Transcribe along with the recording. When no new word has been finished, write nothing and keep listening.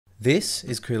This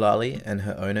is Kulali and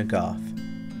her owner Garth.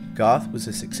 Garth was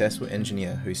a successful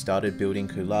engineer who started building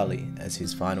Kulali as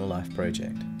his final life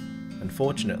project.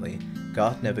 Unfortunately,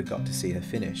 Garth never got to see her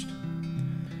finished.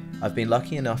 I've been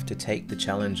lucky enough to take the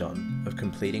challenge on of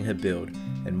completing her build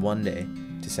and one day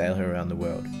to sail her around the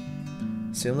world.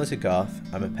 Similar to Garth,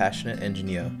 I'm a passionate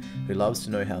engineer who loves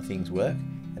to know how things work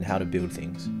and how to build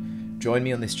things. Join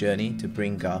me on this journey to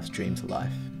bring Garth's dream to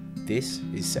life. This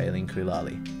is Sailing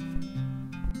Kulali.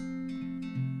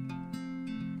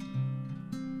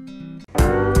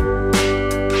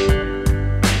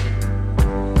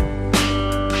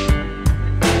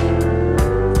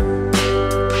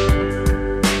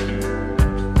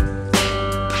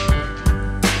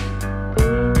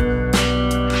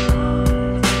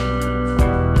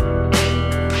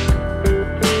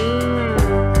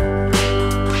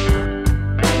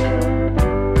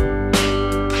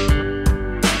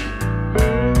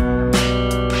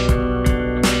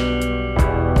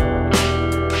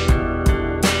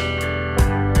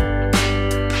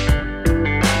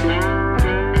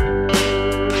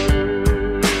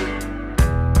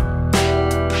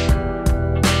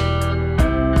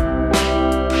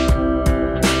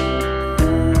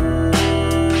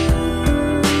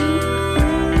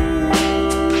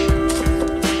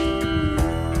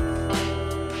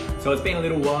 So it's been a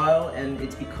little while, and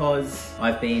it's because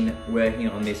I've been working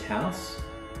on this house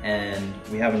and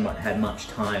we haven't had much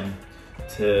time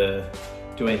to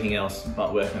do anything else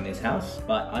but work on this house.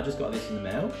 But I just got this in the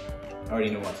mail. I already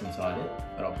know what's inside it,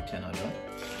 but I'll pretend I don't.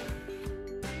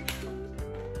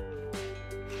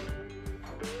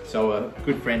 So a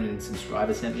good friend and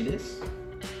subscriber sent me this.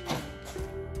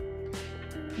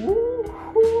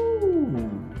 Woohoo!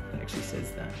 It actually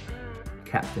says that.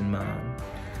 Captain Mom.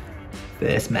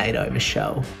 First made over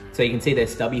show. So you can see they're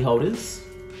stubby holders,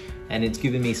 and it's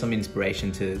given me some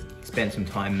inspiration to spend some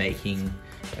time making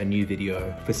a new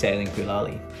video for Sailing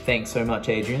Kulali. Thanks so much,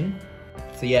 Adrian.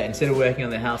 So yeah, instead of working on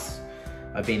the house,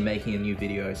 I've been making a new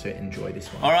video, so enjoy this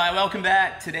one. All right, welcome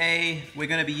back. Today, we're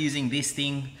gonna be using this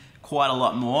thing quite a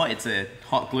lot more. It's a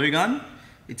hot glue gun.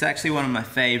 It's actually one of my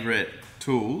favorite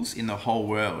tools in the whole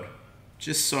world.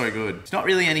 Just so good. It's not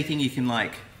really anything you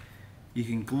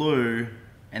can glue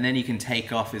and then you can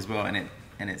take off as well, and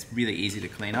it's really easy to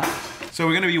clean up. So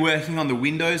we're gonna be working on the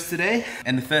windows today,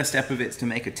 and the first step of it is to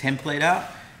make a template out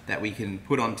that we can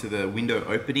put onto the window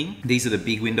opening. These are the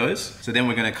big windows. So then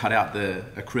we're gonna cut out the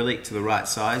acrylic to the right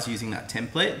size using that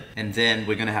template, and then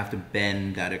we're gonna have to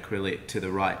bend that acrylic to the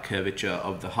right curvature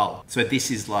of the hull. So this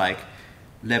is like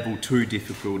level 2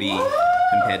 difficulty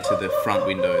compared to the front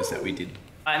windows that we did.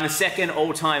 And the second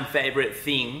all-time favorite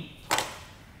thing,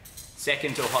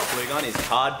 second to a hot glue gun, is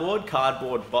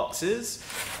cardboard boxes,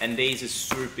 and these are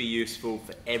super useful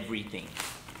for everything,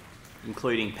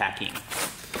 including packing.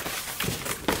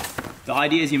 The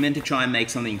idea is you're meant to try and make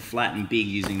something flat and big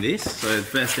using this. So the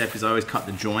first step is I always cut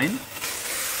the join,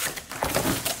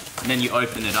 and then you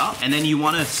open it up, and then you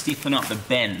want to stiffen up the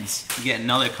bends. You get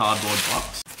another cardboard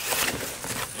box,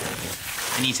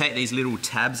 and you take these little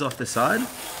tabs off the side.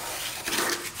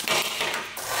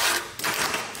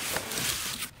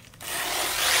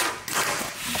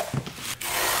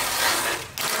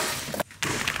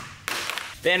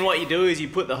 Then what you do is you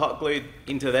put the hot glue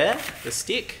into there, the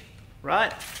stick,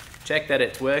 right? Check that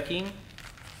it's working.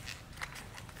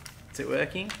 Is it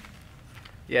working?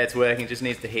 Yeah, it's working, just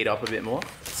needs to heat up a bit more.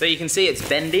 So you can see it's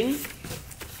bending.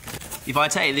 If I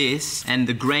take this and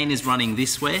the grain is running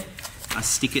this way, I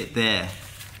stick it there,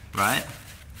 right?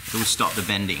 It will stop the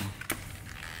bending.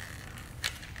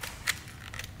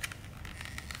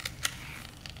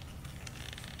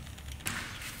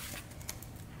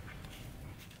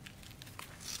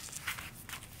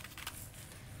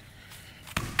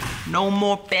 No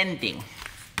more bending.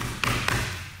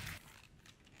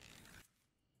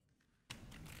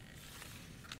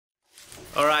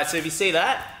 All right, so if you see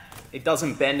that, it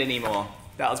doesn't bend anymore.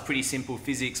 That was pretty simple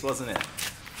physics, wasn't it?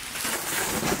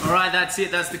 All right, that's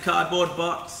it. That's the cardboard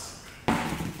box,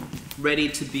 ready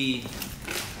to be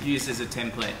used as a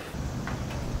template.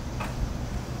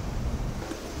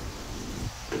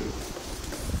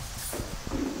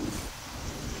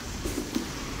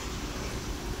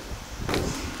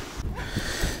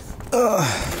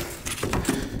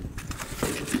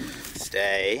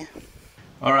 Stay.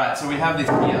 All right, so we have this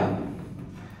here.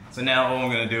 So now all I'm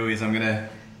gonna do is I'm gonna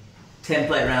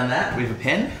template around that with a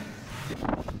pen.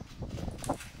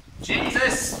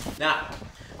 Jesus! Nah,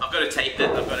 I've got to tape it,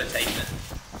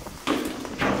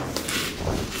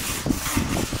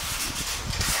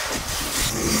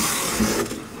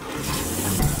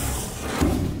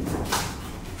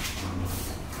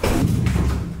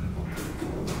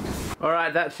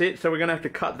 Alright, that's it. So we're going to have to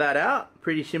cut that out.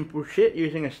 Pretty simple shit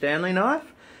using a Stanley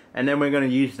knife. And then we're going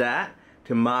to use that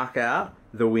to mark out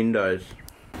the windows.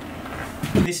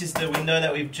 This is the window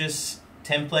that we've just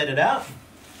templated out.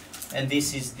 And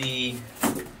this is the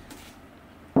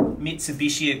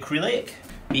Mitsubishi acrylic.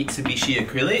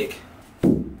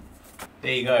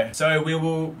 There you go. So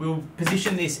we'll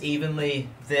position this evenly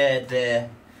there,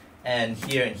 and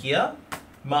here.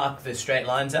 Mark the straight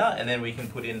lines out, and then we can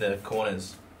put in the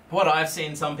corners. What I've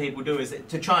seen some people do is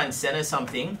to try and center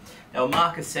something, they'll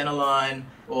mark a center line,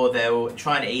 or they'll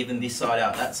try and even this side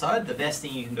out that side. The best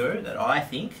thing you can do, that I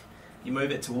think, you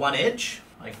move it to one edge,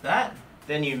 like that,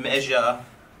 then you measure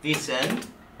this end,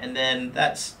 and then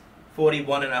that's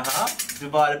 41.5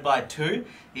 divided by 2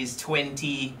 is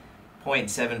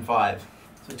 20.75.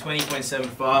 So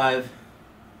 20.75,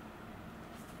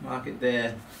 mark it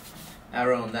there,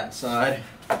 arrow on that side,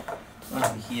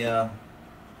 mark it here,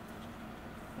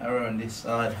 arrow on this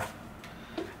side,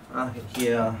 mark it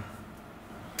here.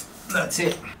 That's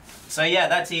it. So yeah,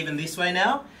 that's even this way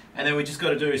now, and then we just got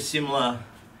to do similar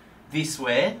this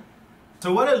way.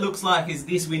 So what it looks like is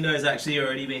this window's actually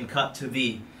already been cut to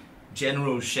the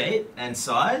general shape and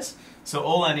size. So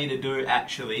all I need to do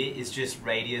actually is just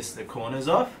radius the corners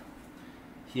off,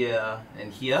 here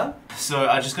and here. So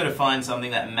I just got to find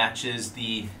something that matches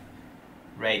the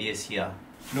radius here.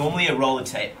 Normally a roller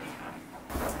tape.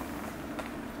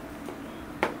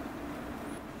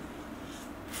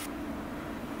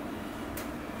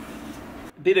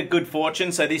 Bit of good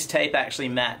fortune, so this tape actually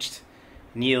matched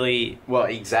nearly, well,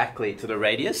 exactly to the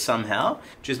radius somehow.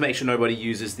 Just make sure nobody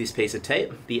uses this piece of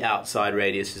tape. The outside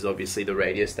radius is obviously the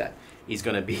radius that is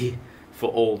going to be for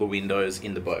all the windows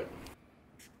in the boat.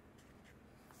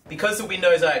 Because the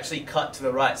windows are actually cut to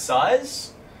the right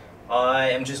size, I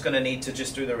am just going to need to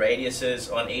just do the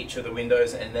radiuses on each of the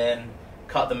windows and then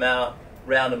cut them out,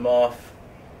 round them off.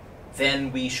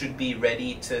 Then we should be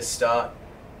ready to start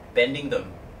bending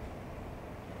them.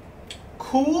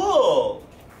 Cool!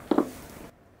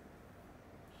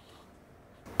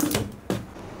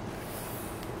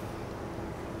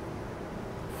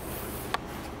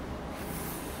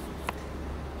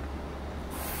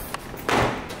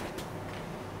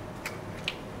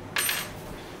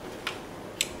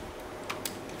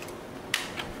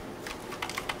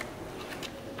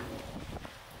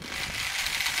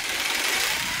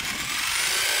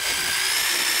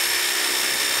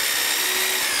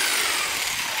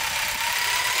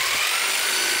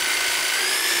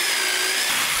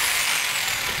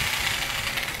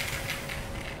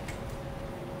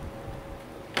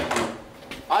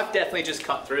 I've definitely just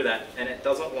cut through that and it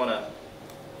doesn't want to...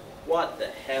 What the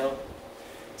hell?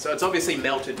 So it's obviously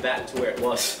melted back to where it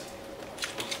was.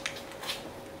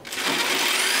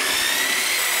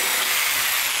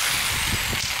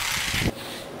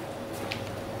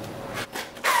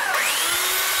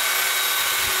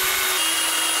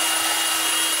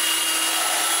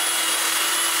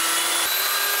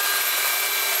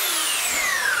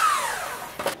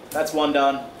 That's one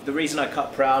done. The reason I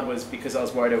cut proud was because I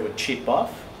was worried it would chip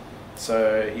off.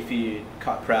 So if you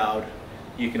cut proud,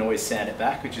 you can always sand it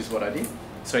back, which is what I did.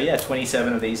 So yeah,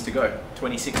 27 of these to go,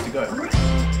 26 to go.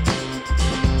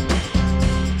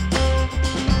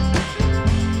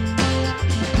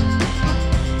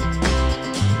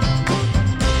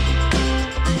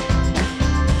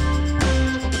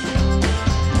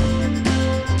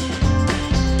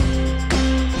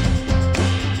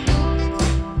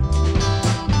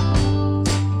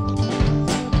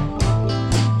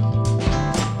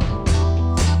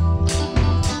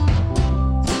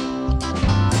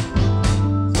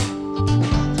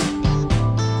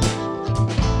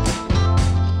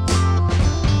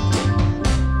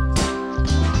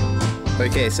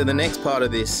 Okay, so the next part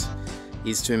of this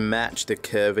is to match the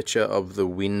curvature of the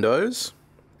windows,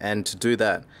 and to do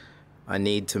that I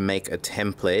need to make a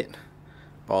template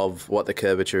of what the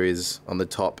curvature is on the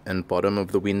top and bottom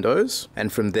of the windows,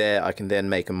 and from there I can then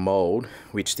make a mold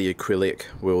which the acrylic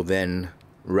will then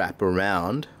wrap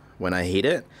around when I heat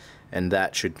it, and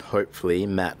that should hopefully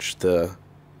match the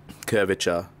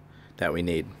curvature that we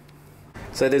need.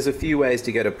 So there's a few ways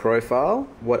to get a profile.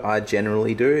 What I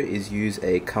generally do is use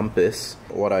a compass.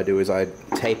 What I do is I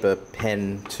tape a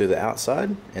pen to the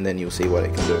outside and then you'll see what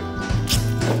it can do.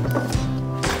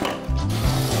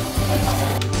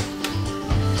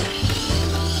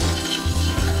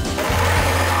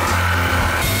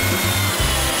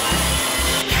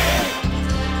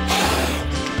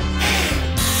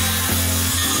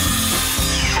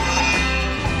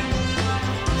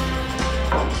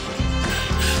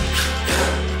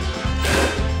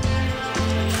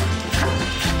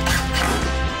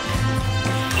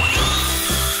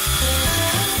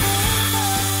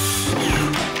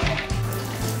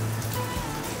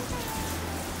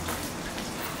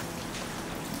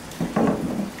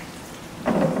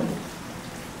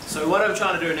 what I'm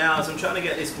trying to do now is I'm trying to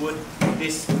get this wood,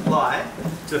 this ply,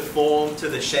 to form to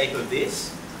the shape of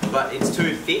this, but it's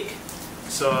too thick,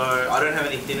 so I don't have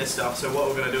any thinner stuff. So what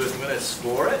we're going to do is I'm going to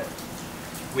score it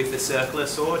with the circular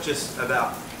saw, just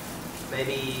about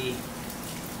maybe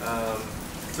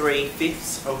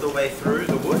 3/5 of the way through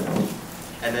the wood,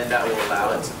 and then that will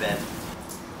allow it to bend.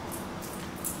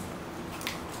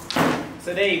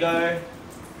 So there you go.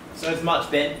 So it's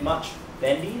much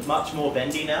more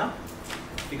bendy now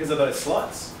because of those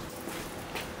slots.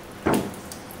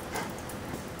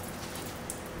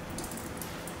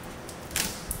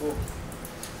 Ooh.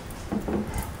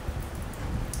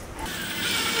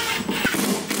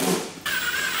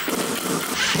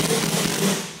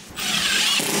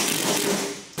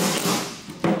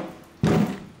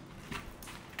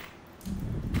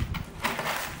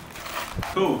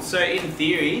 Cool, so in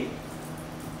theory,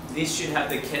 this should have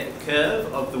the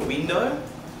curve of the window,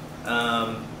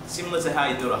 similar to how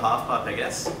you build a half pipe, I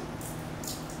guess.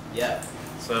 Yeah,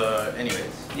 so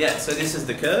anyways, yeah, so this is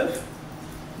the curve.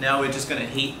 Now we're just going to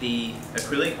heat the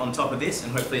acrylic on top of this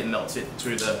and hopefully it melts it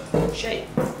through the shape.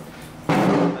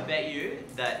 I bet you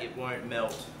that it won't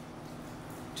melt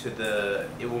to the,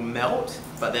 it will melt,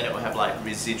 but then it will have like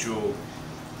residual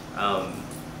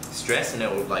stress and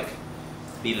it will like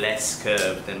be less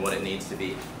curved than what it needs to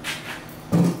be.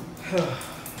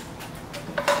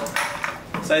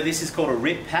 So this is called a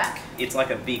rip pack. It's like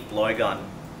a big blow gun.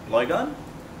 Blow gun?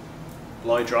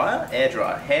 Blow dryer? Air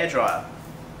dryer. Hair dryer.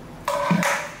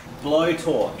 Blow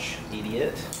torch,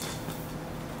 idiot.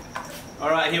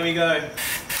 Alright, here we go.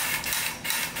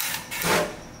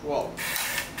 Whoa.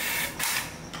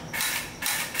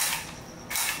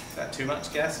 Is that too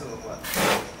much gas or what?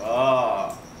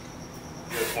 Oh.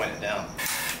 You gotta point it down.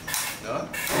 No?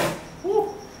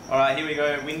 Woo. Alright, here we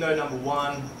go. Window number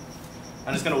 1.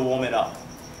 I'm just gonna warm it up.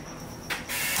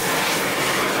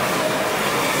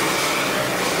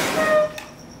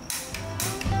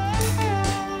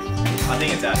 I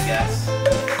think it's out of gas.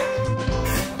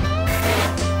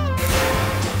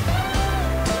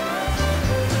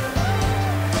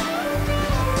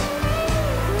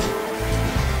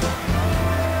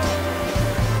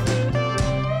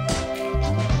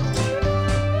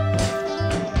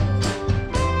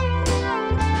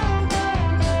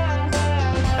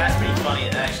 That's pretty funny.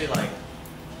 It actually like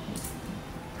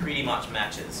pretty much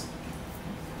matches.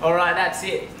 Alright, that's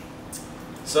it.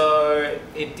 So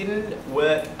it didn't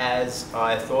work as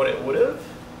I thought it would have,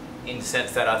 in the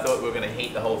sense that I thought we were going to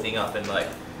heat the whole thing up and like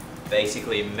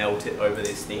basically melt it over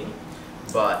this thing,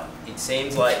 but it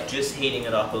seems like just heating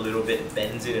it up a little bit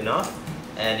bends it enough,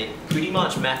 and it pretty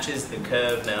much matches the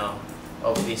curve now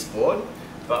of this board.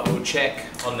 But we'll check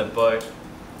on the boat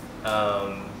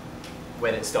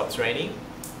when it stops raining.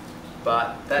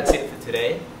 But that's it for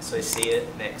today, so see you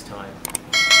next time.